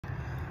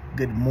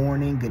Good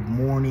morning,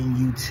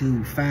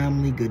 YouTube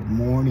family. Good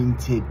morning,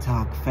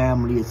 TikTok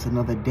family. It's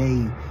another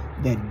day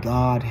that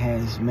God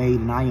has made,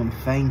 and I am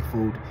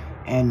thankful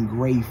and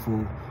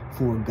grateful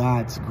for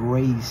God's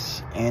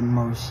grace and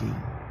mercy.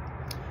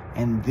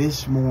 And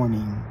this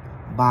morning,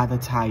 by the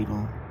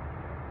title,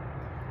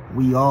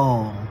 we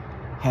all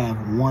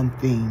have one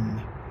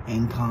thing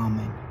in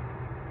common.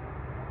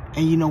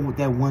 And you know what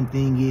that one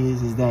thing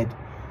is?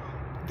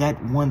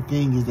 That one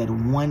thing is that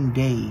one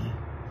day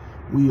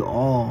we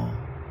all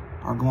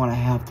are going to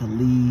have to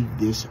leave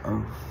this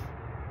earth.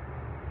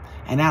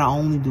 And not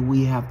only do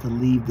we have to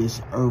leave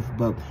this earth,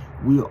 but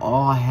we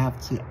all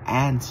have to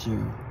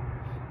answer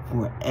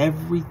for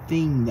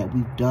everything that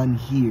we've done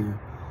here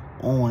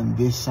on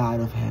this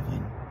side of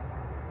heaven.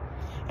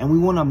 And we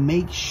want to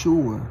make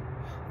sure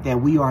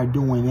that we are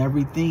doing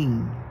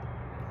everything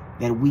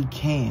that we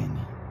can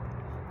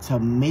to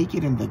make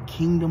it in the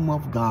kingdom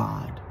of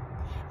God.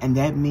 And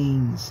that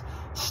means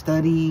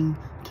studying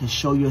to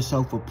show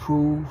yourself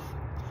approved,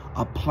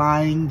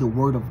 applying the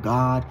word of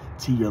God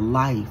to your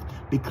life.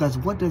 Because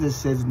what does it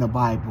say in the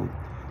Bible?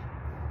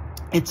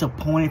 It's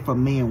appointed for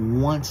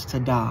man once to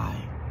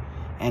die,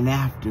 and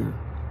after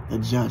the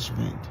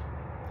judgment.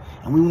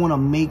 And we want to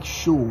make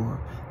sure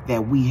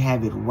that we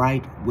have it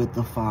right with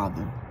the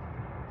Father.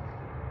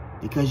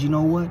 Because you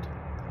know what?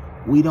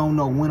 We don't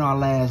know when our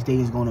last day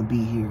is going to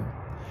be here.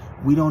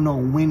 We don't know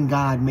when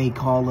God may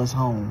call us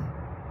home.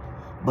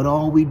 But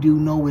all we do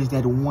know is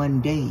that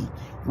one day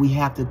we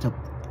have to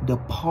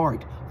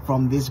depart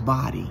from this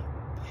body,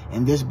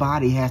 and this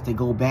body has to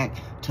go back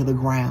to the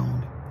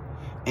ground,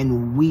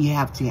 and we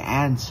have to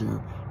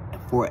answer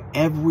for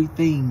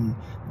everything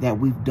that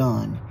we've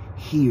done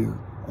here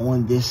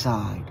on this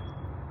side.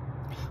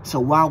 So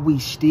while we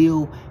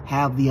still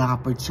have the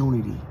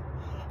opportunity,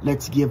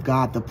 let's give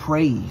God the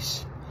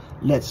praise.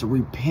 Let's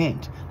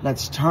repent.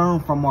 Let's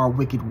turn from our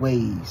wicked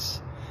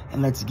ways,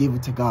 and let's give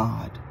it to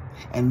God.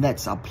 And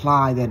let's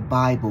apply that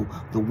Bible,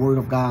 the word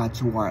of God,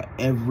 to our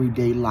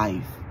everyday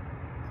life.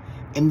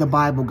 In the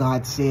Bible,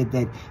 God said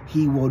that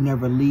he will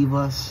never leave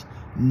us,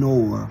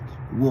 nor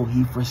will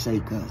he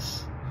forsake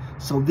us.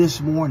 So this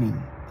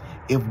morning,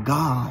 if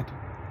God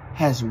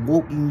has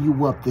woken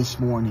you up this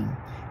morning,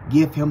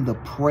 give him the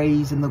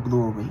praise and the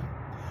glory.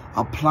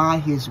 Apply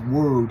his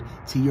word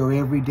to your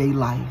everyday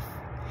life.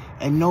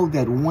 And know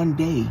that one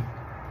day,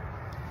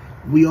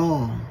 we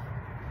all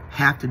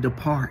have to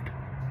depart.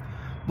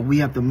 But we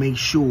have to make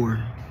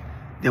sure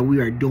that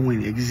we are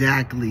doing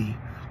exactly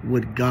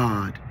what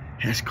God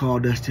has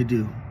called us to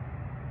do.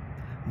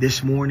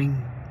 This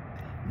morning,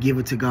 give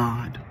it to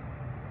God.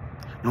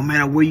 No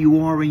matter where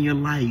you are in your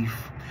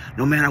life,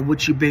 no matter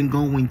what you've been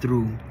going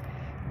through,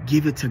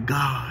 give it to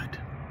God.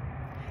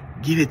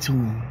 Give it to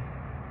him.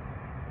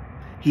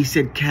 He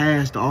said,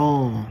 cast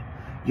all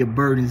your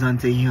burdens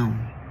unto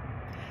him.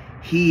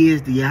 He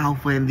is the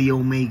Alpha and the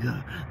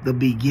Omega, the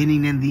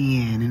beginning and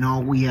the end. And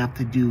all we have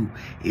to do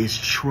is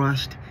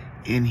trust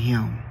in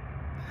him.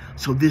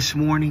 So this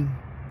morning,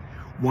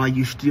 while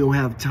you still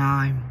have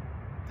time,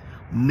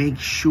 make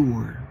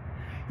sure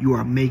you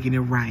are making it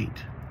right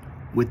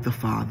with the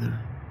Father.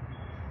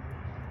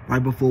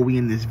 Right before we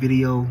end this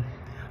video,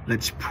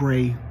 let's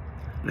pray.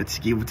 Let's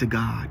give it to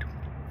God.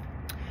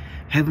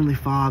 Heavenly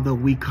Father,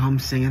 we come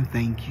saying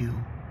thank you.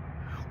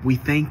 We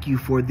thank you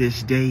for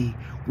this day.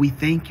 We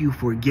thank you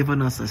for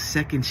giving us a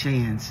second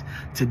chance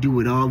to do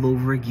it all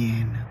over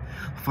again.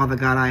 Father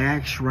God, I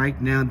ask right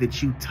now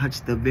that you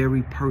touch the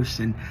very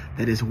person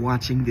that is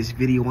watching this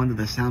video under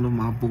the sound of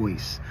my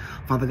voice.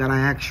 Father God, I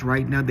ask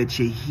right now that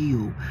you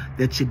heal,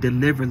 that you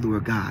deliver,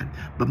 Lord God.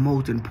 But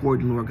most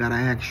important, Lord God,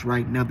 I ask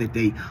right now that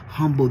they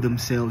humble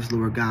themselves,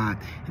 Lord God,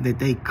 and that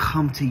they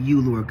come to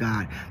you, Lord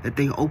God, that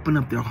they open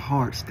up their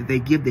hearts, that they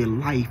give their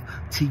life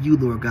to you,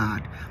 Lord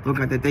God. Lord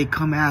God, that they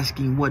come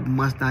asking, what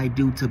must I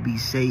do to be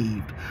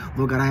saved?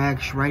 Lord God, I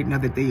ask right now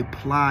that they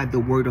apply the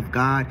word of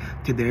God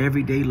to their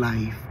everyday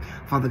life.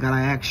 Father God,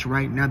 I ask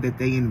right now that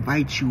they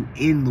invite you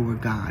in,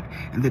 Lord God,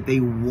 and that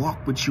they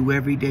walk with you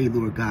every day,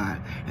 Lord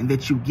God, and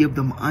that you give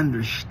them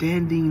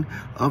understanding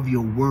of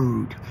your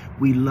word.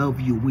 We love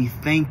you. We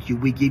thank you.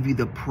 We give you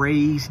the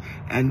praise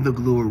and the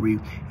glory.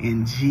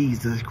 In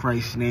Jesus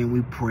Christ's name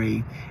we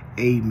pray.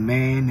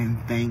 Amen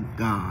and thank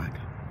God.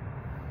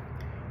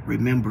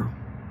 Remember,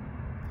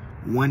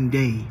 one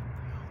day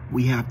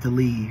we have to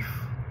leave.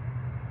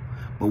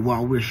 But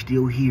while we're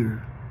still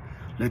here,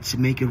 let's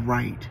make it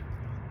right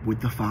with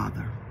the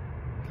Father.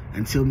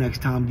 Until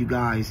next time, you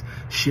guys,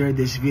 share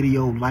this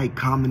video, like,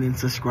 comment, and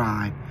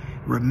subscribe.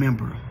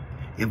 Remember,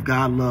 if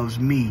God loves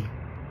me,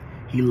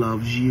 he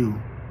loves you.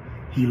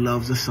 He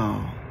loves us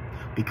all,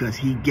 because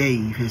he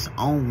gave his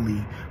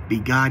only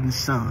begotten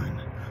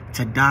Son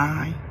to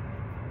die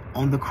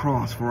on the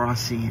cross for our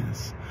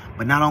sins.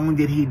 But not only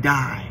did he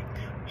die,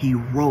 he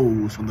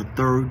rose on the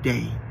third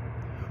day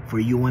for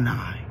you and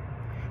I.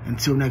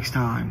 Until next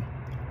time,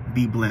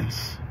 be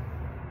blessed.